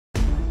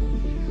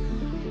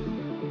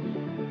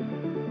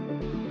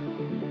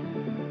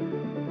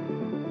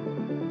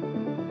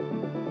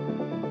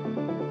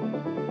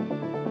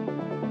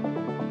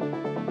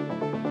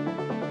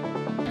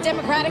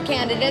Democratic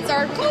candidates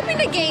are hoping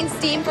to gain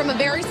steam from a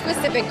very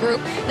specific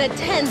group, the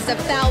tens of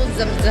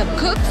thousands of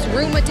cooks,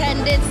 room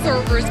attendants,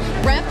 servers,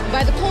 rep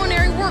by the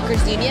Culinary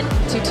Workers Union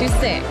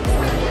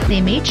 226.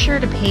 They made sure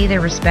to pay their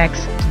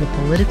respects to the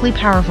politically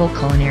powerful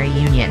Culinary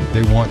Union.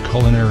 They want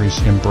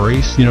culinary's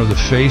embrace,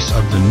 the face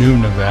of the new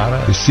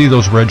Nevada. You see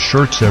those red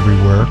shirts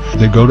everywhere.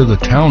 They go to the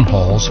town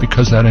halls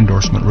because that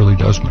endorsement really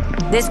does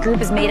matter. This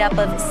group is made up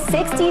of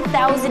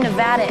 60,000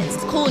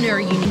 Nevadans.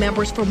 Culinary Union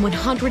members from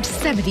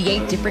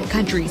 178 different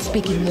countries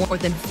speaking more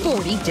than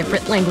 40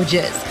 different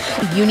languages.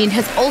 The union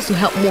has also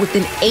helped more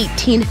than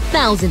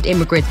 18,000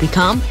 immigrants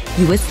become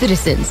U.S.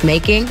 citizens,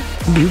 making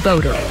new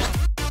voters.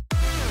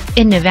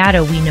 In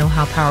Nevada, we know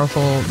how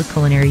powerful the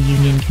Culinary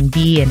Union can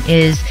be and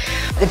is.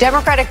 The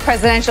Democratic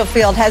presidential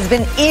field has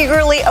been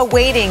eagerly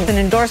awaiting an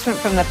endorsement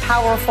from the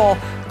powerful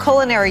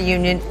Culinary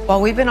Union.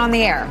 While we've been on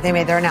the air, they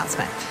made their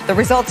announcement. The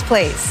results,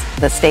 please.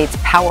 The state's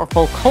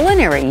powerful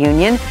Culinary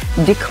Union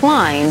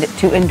declined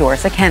to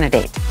endorse a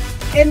candidate.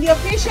 And the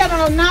official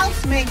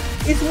announcement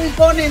is we're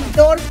going to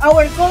endorse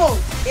our goal.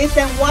 It's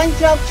a one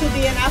job should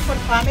be enough for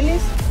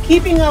families,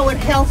 keeping our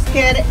health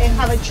care and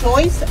have a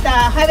choice,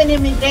 having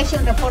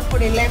immigration reform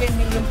for 11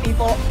 million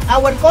people.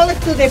 Our goal is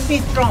to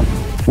defeat Trump.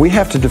 We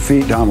have to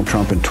defeat Donald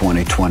Trump in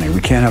 2020.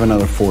 We can't have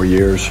another 4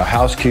 years. A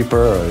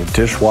housekeeper, a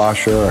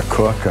dishwasher, a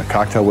cook, a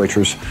cocktail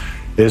waitress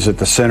is at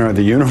the center of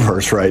the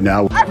universe right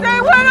now. I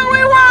say, what do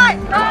we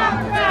want?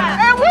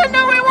 And when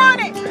do we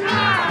want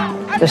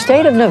it? The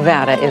state of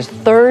Nevada is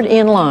third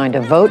in line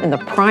to vote in the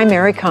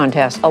primary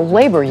contest. A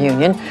labor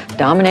union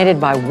dominated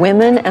by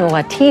women and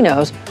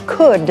Latinos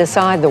could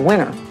decide the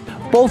winner.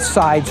 Both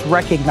sides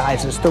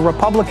recognize this. The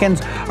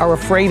Republicans are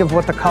afraid of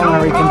what the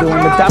Culinary can do,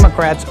 and the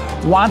Democrats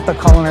want the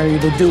Culinary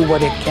to do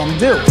what it can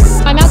do.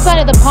 I'm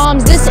outside of the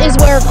Palms. This is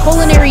where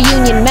Culinary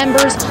Union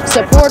members,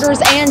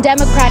 supporters, and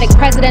Democratic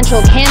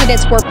presidential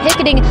candidates were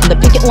picketing. The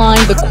picket line,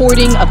 the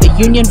courting of the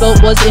union vote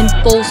was in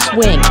full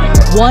swing.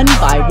 One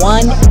by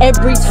one,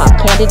 every top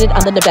candidate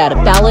on the Nevada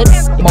ballot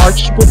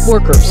marched with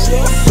workers.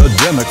 The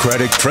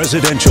Democratic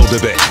presidential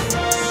debate.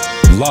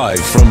 Live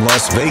from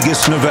Las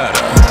Vegas,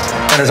 Nevada.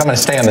 I'm going to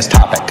stay on this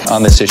topic,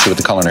 on this issue with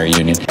the Culinary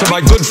Union. To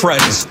my good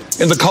friends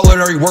in the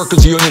Culinary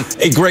Workers Union,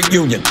 a great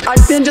union.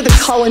 I've been to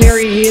the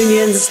Culinary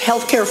Union's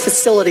healthcare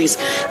facilities.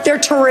 They're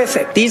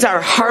terrific. These are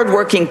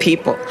hardworking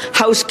people,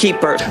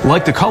 housekeepers.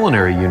 Like the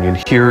Culinary Union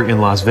here in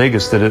Las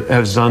Vegas that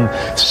has done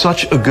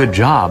such a good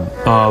job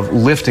of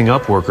lifting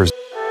up workers.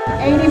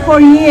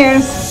 84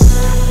 years,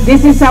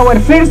 this is our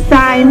first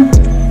time.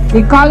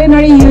 The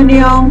Culinary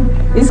Union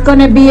is going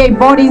to be a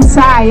voting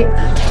site.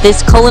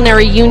 This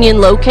Culinary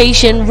Union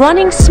location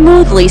running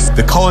smoothly.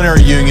 The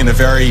Culinary Union, a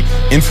very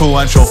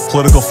influential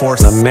political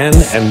force. The men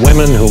and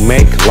women who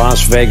make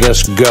Las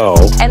Vegas go.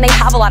 And they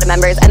have a lot of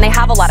members and they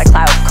have a lot of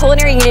clout.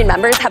 Culinary Union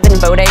members have been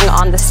voting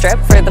on the Strip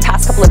for the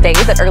past couple of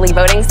days at early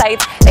voting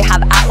sites. They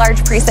have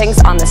at-large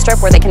precincts on the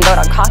Strip where they can vote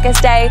on caucus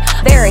day.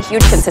 They're a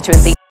huge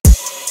constituency.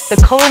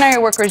 The Culinary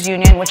Workers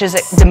Union, which is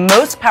the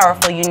most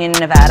powerful union in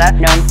Nevada,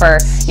 known for,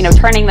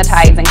 turning the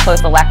tides in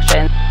close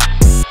elections.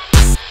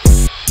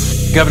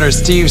 Governor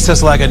Steve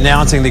Sisolak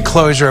announcing the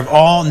closure of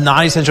all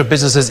non-essential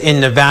businesses in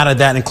Nevada.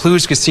 That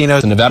includes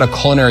casinos. The Nevada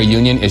Culinary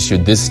Union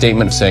issued this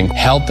statement saying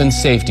health and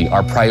safety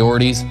are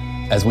priorities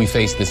as we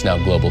face this now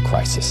global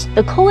crisis.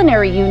 The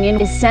Culinary Union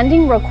is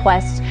sending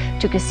requests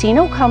to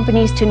casino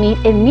companies to meet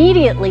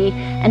immediately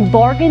and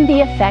bargain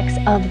the effects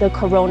of the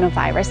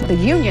coronavirus. The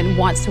union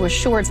wants to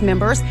assure its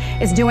members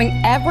is doing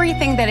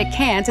everything that it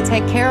can to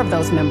take care of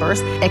those members,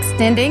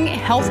 extending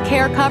health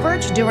care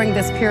coverage during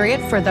this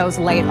period for those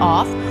laid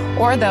off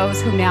or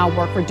those who now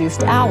work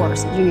reduced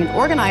hours. Union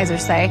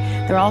organizers say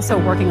they're also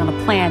working on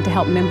a plan to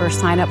help members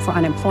sign up for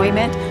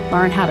unemployment,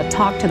 learn how to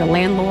talk to the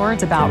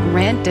landlords about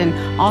rent, and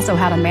also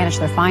how to manage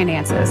their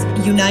finances.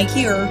 Unite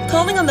Here,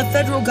 calling on the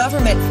federal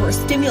government for a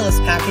stimulus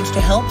package to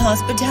help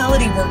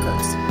hospitality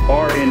workers.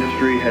 Our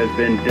industry has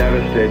been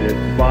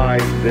devastated by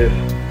this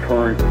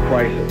current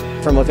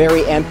crisis. From a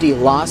very empty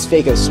Las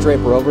Vegas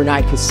Strip where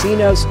overnight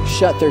casinos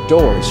shut their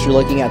doors, you're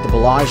looking at the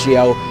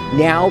Bellagio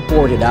now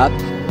boarded up,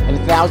 and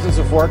thousands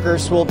of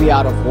workers will be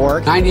out of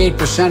work.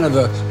 98% of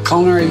the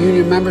Culinary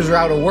Union members are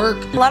out of work.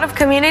 A lot of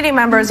community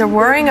members are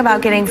worrying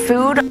about getting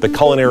food. The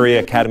Culinary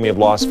Academy of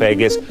Las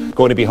Vegas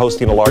going to be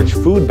hosting a large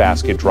food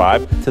basket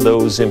drive to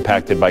those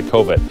impacted by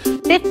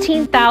COVID.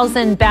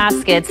 15,000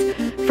 baskets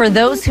for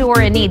those who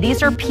are in need.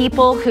 These are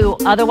people who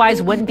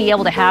otherwise wouldn't be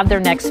able to have their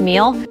next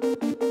meal.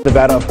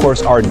 Nevada, of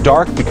course, are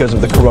dark because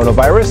of the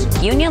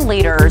coronavirus. Union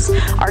leaders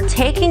are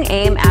taking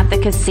aim at the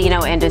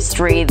casino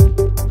industry.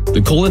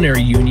 The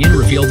Culinary Union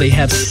revealed they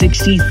have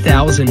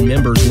 60,000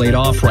 members laid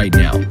off right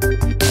now.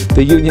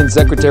 The union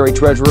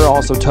secretary-treasurer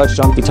also touched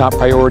on the top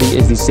priority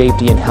is the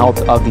safety and health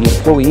of the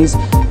employees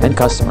and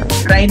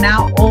customers. Right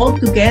now, all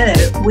together,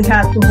 we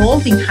have to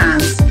hold in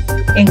hands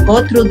and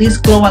go through this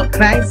global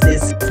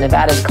crisis.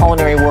 Nevada's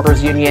Culinary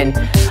Workers Union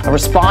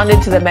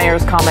responded to the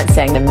mayor's comments,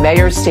 saying the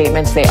mayor's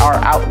statements, they are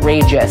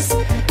outrageous,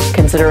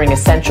 considering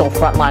essential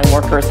frontline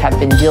workers have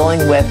been dealing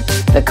with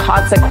the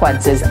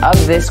consequences of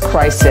this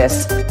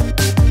crisis.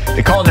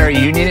 The Culinary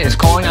Union is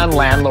calling on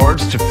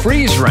landlords to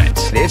freeze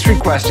rents. It's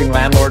requesting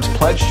landlords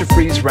pledge to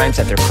freeze rents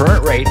at their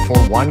current rate for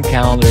 1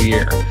 calendar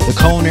year. The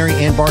Culinary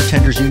and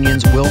Bartenders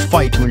Unions will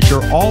fight to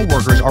ensure all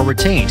workers are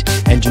retained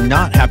and do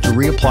not have to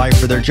reapply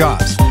for their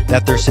jobs,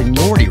 that their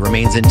seniority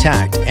remains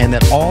intact, and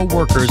that all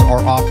workers are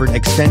offered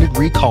extended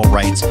recall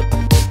rights.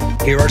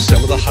 Here are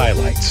some of the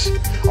highlights.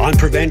 On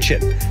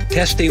prevention,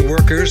 testing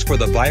workers for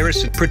the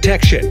virus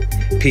protection,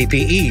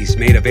 PPEs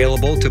made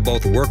available to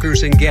both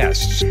workers and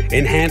guests,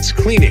 enhanced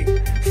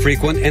cleaning,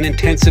 frequent and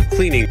intensive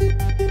cleaning.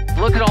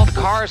 Look at all the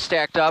cars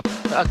stacked up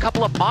a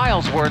couple of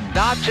miles worth,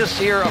 not just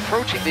here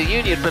approaching the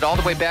Union, but all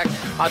the way back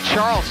on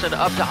Charleston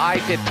up to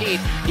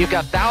I-15. You've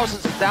got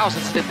thousands and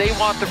thousands that they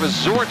want the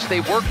resorts they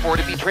work for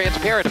to be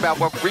transparent about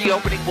what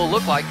reopening will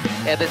look like,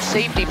 and that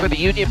safety for the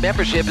Union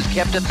membership is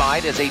kept in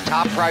mind as a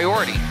top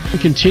priority.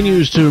 It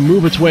continues to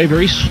move its way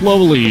very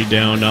slowly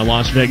down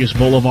Las Vegas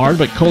Boulevard,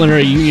 but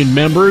Culinary Union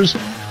members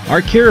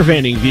are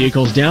caravanning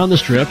vehicles down the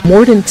Strip.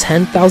 More than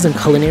 10,000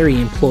 Culinary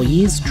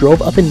employees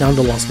drove up and down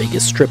the Las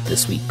Vegas Strip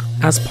this week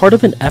as part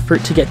of an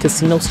effort to get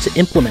casinos to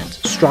implement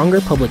stronger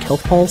public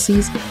health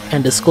policies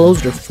and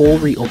disclose their full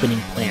reopening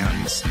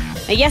plans.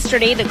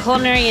 Yesterday, the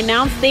Culinary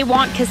announced they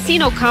want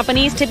casino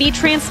companies to be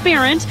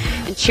transparent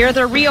and share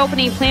their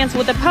reopening plans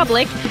with the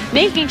public,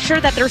 making sure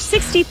that their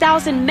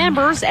 60,000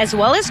 members, as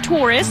well as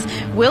tourists,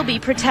 will be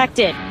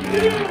protected.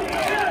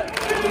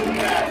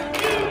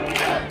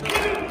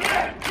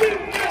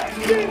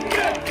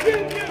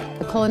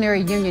 The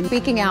Culinary Union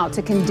speaking out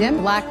to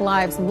condemn Black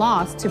lives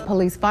lost to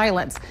police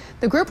violence.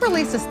 The group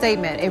released a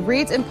statement. It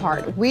reads in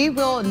part, "We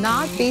will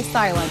not be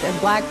silent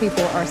if Black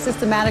people are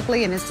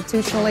systematically and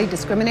institutionally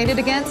discriminated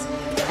against.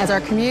 As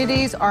our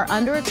communities are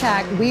under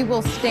attack, we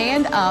will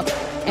stand up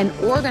and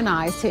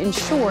organize to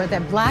ensure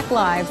that Black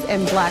lives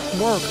and Black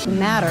work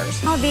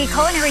matters." Well, the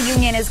Culinary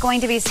Union is going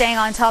to be staying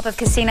on top of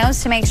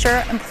casinos to make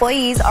sure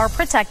employees are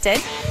protected.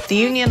 The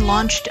union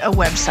launched a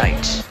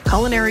website,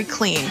 Culinary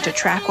Clean, to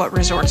track what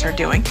resorts are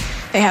doing.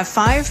 They have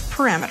 5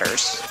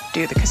 parameters.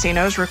 Do the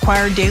casinos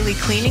require daily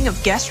cleaning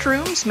of guest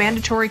rooms,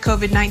 mandatory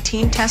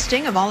COVID-19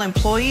 testing of all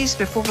employees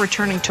before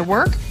returning to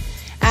work,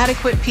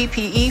 adequate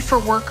PPE for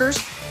workers?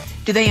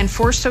 Do they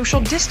enforce social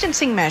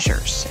distancing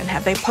measures? And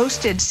have they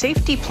posted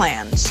safety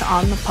plans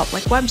on the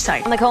public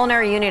website? The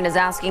Culinary Union is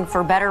asking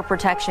for better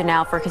protection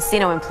now for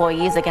casino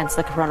employees against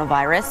the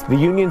coronavirus. The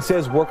union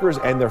says workers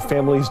and their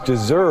families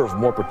deserve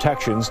more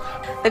protections.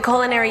 The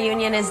Culinary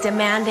Union is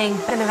demanding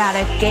the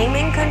Nevada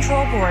Gaming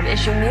Control Board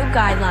issue new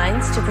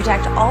guidelines to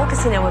protect all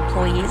casino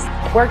employees.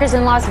 Workers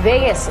in Las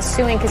Vegas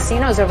suing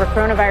casinos over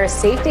coronavirus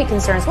safety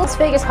concerns. Las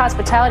Vegas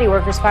hospitality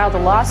workers filed a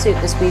lawsuit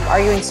this week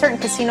arguing certain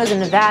casinos in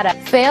Nevada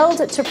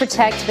failed to protect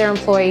their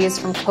employees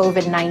from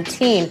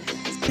COVID-19.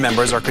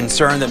 Members are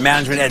concerned that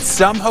management at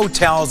some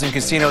hotels and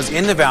casinos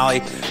in the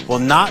valley will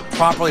not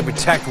properly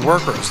protect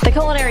workers. The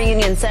Culinary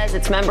Union says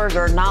its members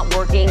are not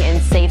working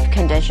in safe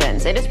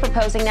conditions. It is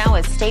proposing now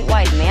a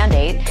statewide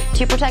mandate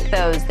to protect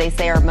those they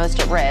say are most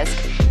at risk.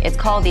 It's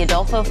called the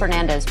Adolfo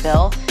Fernandez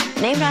Bill,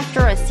 named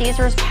after a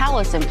Caesars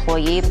Palace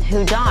employee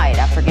who died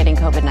after getting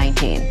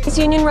COVID-19. These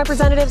union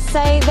representatives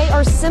say they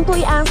are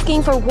simply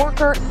asking for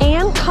worker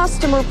and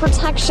customer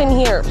protection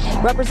here.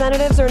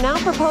 Representatives are now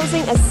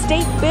proposing a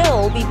state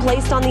bill be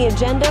placed on the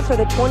agenda for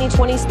the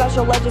 2020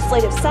 special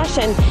legislative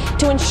session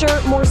to ensure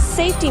more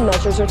safety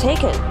measures are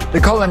taken.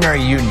 The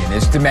Culinary Union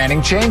is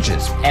demanding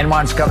changes and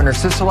wants Governor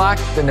Sisolak,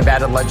 the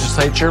Nevada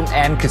Legislature,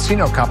 and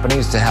casino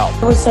companies to help.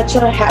 I was such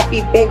a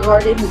happy,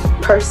 big-hearted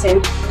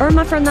person.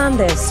 Irma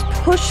Fernandez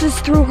pushes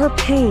through her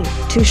pain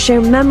to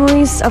share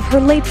memories of her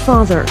late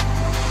father.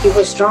 He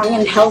was strong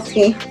and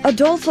healthy.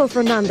 Adolfo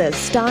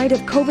Fernandez died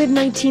of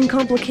COVID-19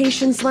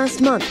 complications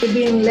last month.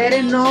 Being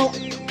letting know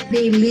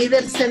the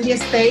leaders in the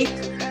state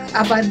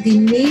about the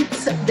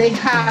needs they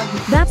have.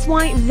 That's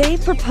why they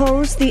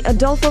proposed the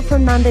Adolfo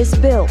Fernandez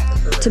bill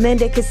to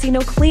mandate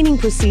casino cleaning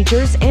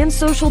procedures and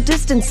social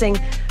distancing,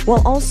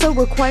 while also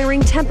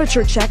requiring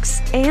temperature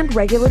checks and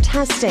regular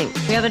testing.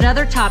 We have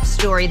another top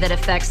story that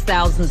affects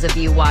thousands of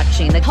you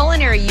watching. The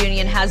Culinary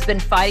Union has been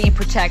fighting to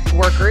protect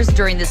workers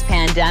during this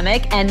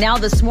pandemic, and now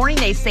this morning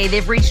they say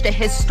they've reached a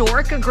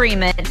historic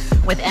agreement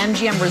with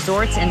MGM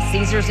Resorts and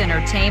Caesars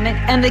Entertainment.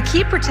 And the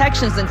key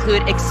protections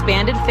include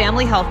expanded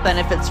family health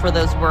benefits for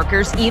those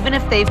workers, even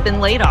if they've been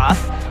laid off.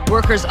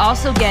 Workers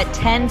also get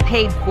 10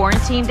 paid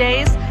quarantine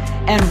days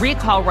and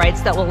recall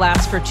rights that will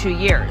last for 2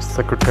 years.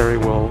 Secretary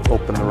will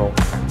open the roll.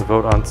 The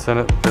vote on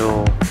Senate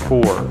Bill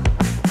 4,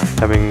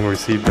 having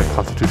received a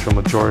constitutional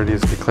majority,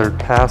 is declared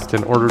passed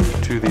and ordered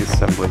to the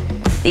Assembly.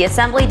 The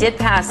Assembly did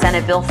pass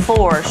Senate Bill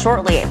 4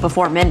 shortly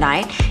before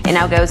midnight. It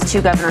now goes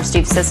to Governor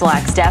Steve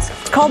Sisolak's desk.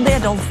 It's called the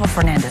Adolfo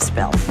Fernandez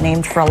Bill,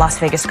 named for a Las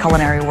Vegas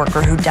culinary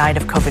worker who died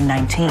of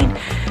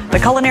COVID-19. The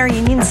Culinary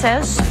Union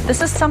says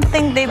this is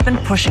something they've been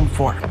pushing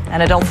for.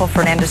 And Adolfo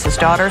Fernandez's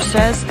daughter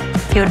says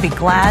he would be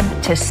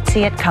glad to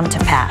see it come to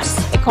pass.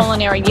 The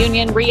Culinary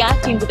Union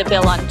reacting to the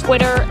bill on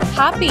Twitter,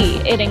 happy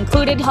it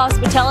included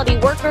hospitality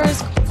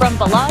workers from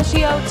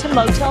Bellagio to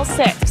Motel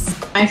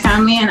 6. My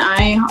family and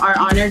I are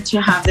honored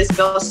to have this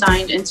bill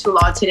signed into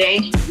law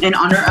today in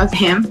honor of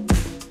him.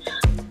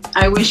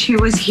 I wish he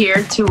was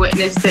here to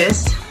witness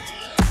this.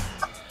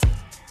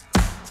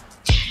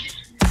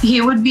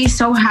 He would be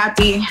so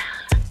happy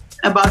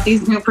about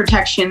these new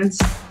protections.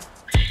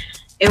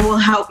 It will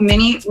help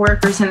many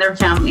workers and their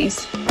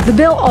families. The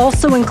bill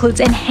also includes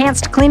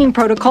enhanced cleaning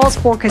protocols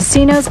for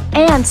casinos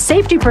and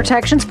safety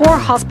protections for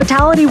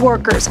hospitality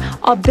workers.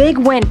 A big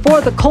win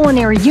for the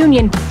Culinary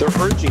Union. They're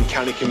urging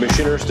county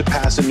commissioners to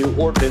pass a new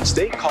ordinance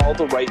they call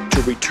the right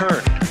to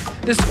return.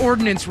 This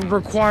ordinance would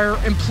require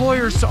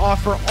employers to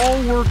offer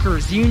all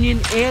workers,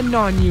 union and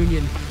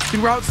non-union,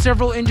 throughout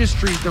several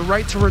industries the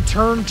right to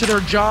return to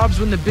their jobs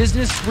when the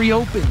business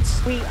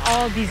reopens. We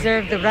all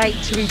deserve the right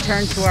to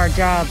return to our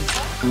jobs.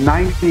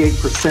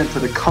 98%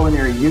 of the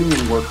Culinary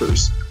Union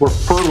workers were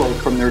furloughed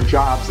from their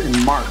jobs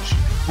in March,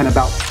 and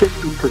about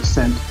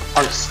 50%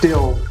 are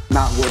still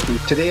not working.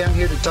 Today I'm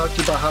here to talk to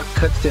you about how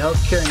cuts to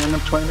healthcare and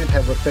unemployment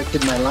have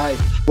affected my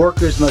life.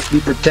 Workers must be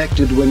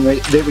protected when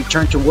they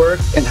return to work,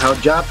 and how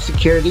job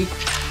security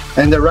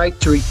and the right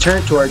to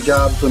return to our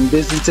jobs when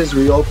businesses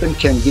reopen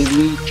can give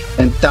me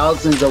and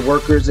thousands of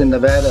workers in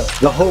Nevada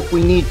the hope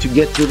we need to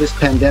get through this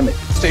pandemic.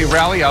 A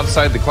rally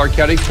outside the Clark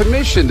County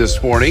Commission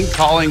this morning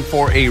calling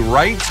for a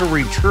right to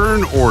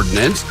return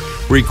ordinance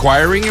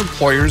requiring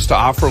employers to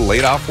offer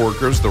laid-off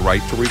workers the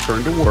right to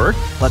return to work.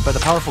 Led by the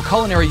powerful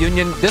Culinary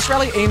Union, this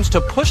rally aims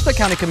to push the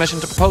county commission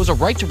to propose a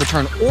right to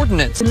return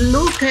ordinance.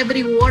 Look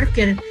every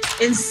worker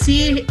and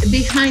see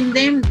behind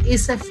them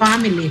is a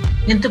family,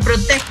 and to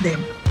protect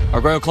them.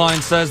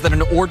 Argüello-Kline says that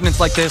an ordinance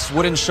like this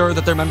would ensure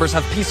that their members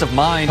have peace of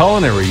mind.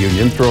 Culinary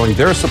Union throwing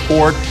their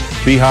support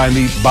behind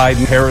the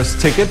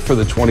Biden-Harris ticket for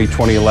the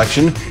 2020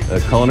 election.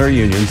 The Culinary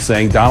Union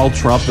saying Donald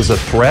Trump is a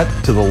threat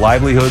to the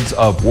livelihoods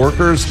of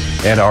workers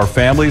and our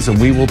families, and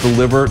we will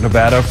deliver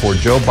Nevada for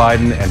Joe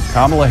Biden and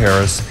Kamala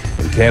Harris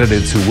and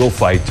candidates who will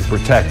fight to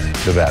protect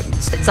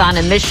Nevadans. It's on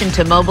a mission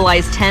to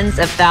mobilize tens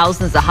of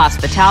thousands of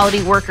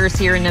hospitality workers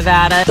here in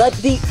Nevada. But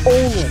the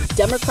only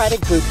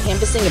Democratic group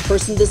canvassing in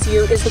person this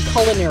year is the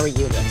Culinary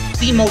Union.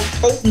 The most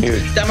potent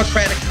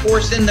Democratic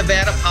force in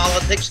Nevada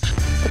politics.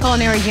 The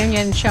Culinary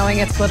Union showing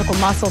its political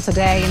muscle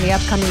today in the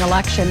upcoming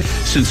election.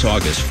 Since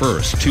August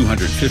 1st,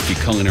 250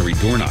 culinary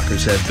door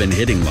knockers have been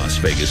hitting Las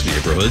Vegas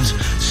neighborhoods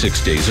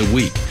 6 days a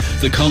week.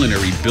 The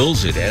Culinary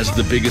bills it as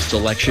the biggest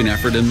election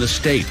effort in the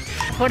state.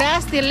 For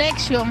us, the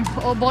election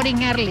of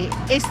voting early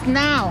is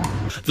now.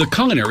 The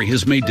Culinary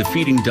has made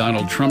defeating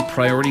Donald Trump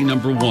priority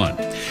number one.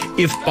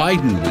 If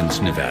Biden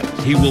wins Nevada,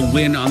 he will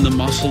win on the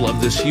muscle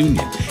of this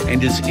union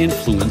and his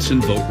influence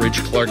in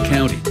vote-rich Clark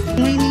County.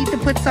 We need to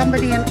put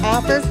somebody in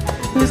office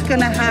who's going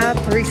to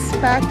have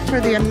respect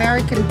for the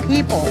American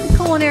people. The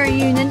Culinary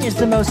Union is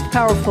the most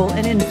powerful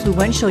and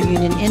influential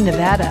union in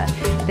Nevada.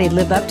 They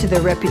live up to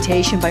their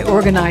reputation by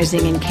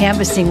organizing and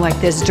canvassing like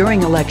this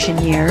during election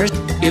years.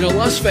 In a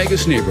Las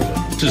Vegas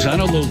neighborhood,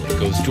 Susana Lole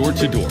goes door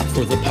to door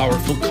for the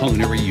powerful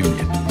Culinary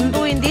Union. I'm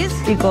doing this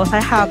because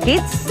I have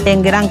kids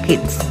and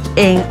grandkids,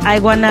 and I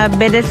want a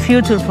better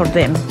future for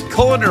them.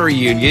 Culinary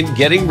Union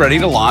getting ready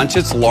to launch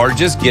its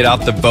largest Get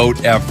Out the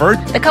Vote effort.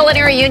 The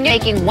Culinary Union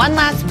making one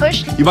last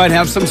push. You might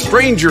have some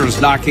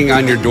strangers knocking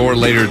on your door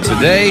later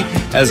today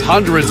as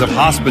hundreds of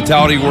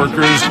hospitality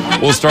workers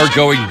will start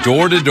going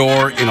door to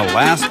door in a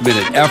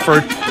last-minute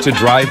effort to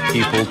drive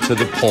people to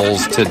the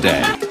polls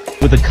today.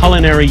 With the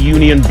Culinary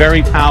Union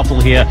very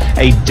powerful here,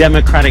 a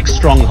Democratic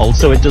stronghold,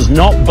 so it does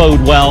not bode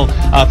well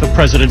for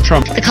President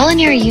Trump. The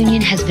Culinary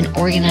Union has been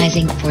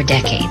organizing for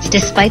decades.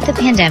 Despite the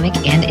pandemic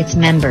and its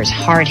members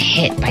hard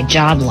hit by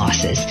job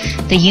losses,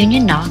 the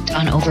union knocked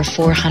on over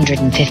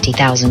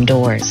 450,000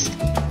 doors.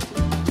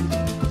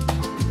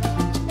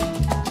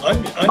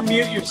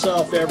 Unmute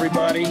yourself,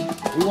 everybody.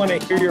 We want to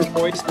hear your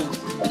voices.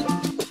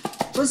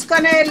 Who's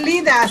going to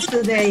lead us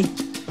today?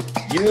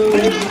 You.